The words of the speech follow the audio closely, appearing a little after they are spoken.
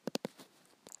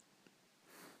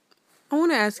I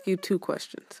want to ask you 2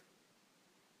 questions.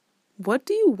 What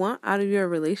do you want out of your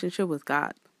relationship with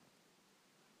God?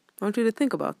 I want you to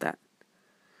think about that.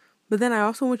 But then I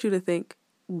also want you to think,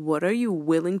 what are you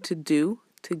willing to do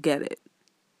to get it?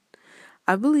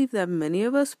 I believe that many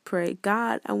of us pray,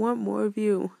 God, I want more of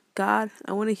you. God,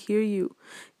 I want to hear you.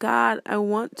 God, I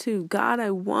want to. God,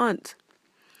 I want.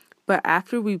 But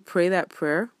after we pray that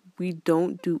prayer, we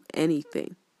don't do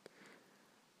anything.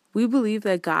 We believe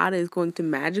that God is going to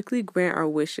magically grant our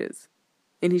wishes,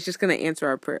 and He's just going to answer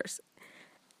our prayers.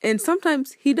 And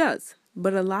sometimes He does.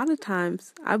 But a lot of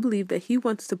times, I believe that He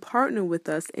wants to partner with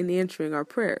us in answering our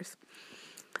prayers.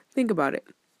 Think about it.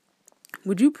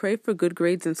 Would you pray for good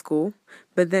grades in school,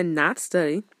 but then not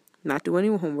study, not do any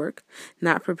homework,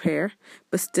 not prepare,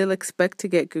 but still expect to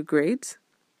get good grades?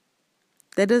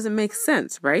 That doesn't make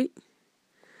sense, right?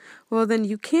 Well, then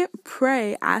you can't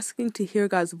pray asking to hear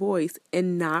God's voice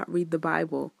and not read the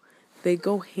Bible. They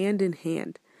go hand in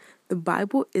hand. The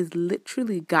Bible is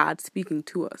literally God speaking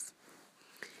to us.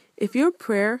 If your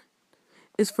prayer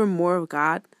is for more of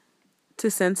God,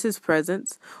 to sense His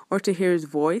presence, or to hear His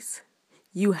voice,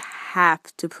 you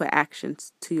have to put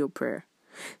actions to your prayer.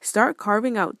 Start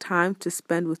carving out time to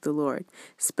spend with the Lord.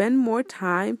 Spend more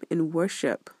time in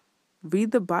worship.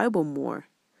 Read the Bible more.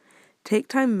 Take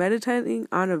time meditating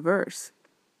on a verse.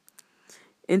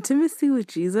 Intimacy with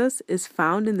Jesus is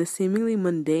found in the seemingly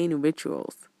mundane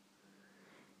rituals.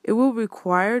 It will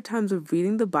require times of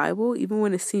reading the Bible even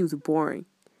when it seems boring.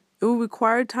 It will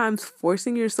require times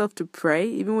forcing yourself to pray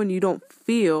even when you don't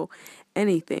feel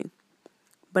anything.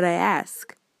 But I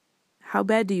ask, how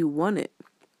bad do you want it?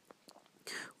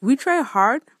 We try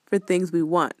hard for things we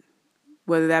want,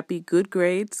 whether that be good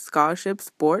grades, scholarships,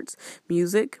 sports,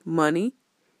 music, money,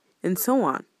 and so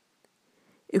on.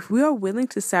 If we are willing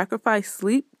to sacrifice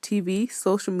sleep, TV,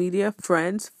 social media,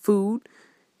 friends, food,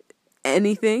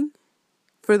 anything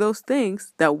for those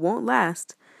things that won't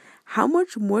last, how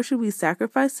much more should we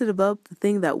sacrifice to develop the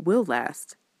thing that will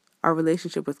last, our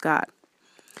relationship with God?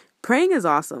 Praying is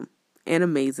awesome and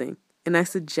amazing, and I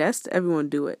suggest everyone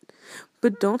do it.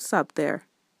 But don't stop there.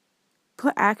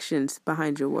 Put actions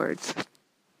behind your words.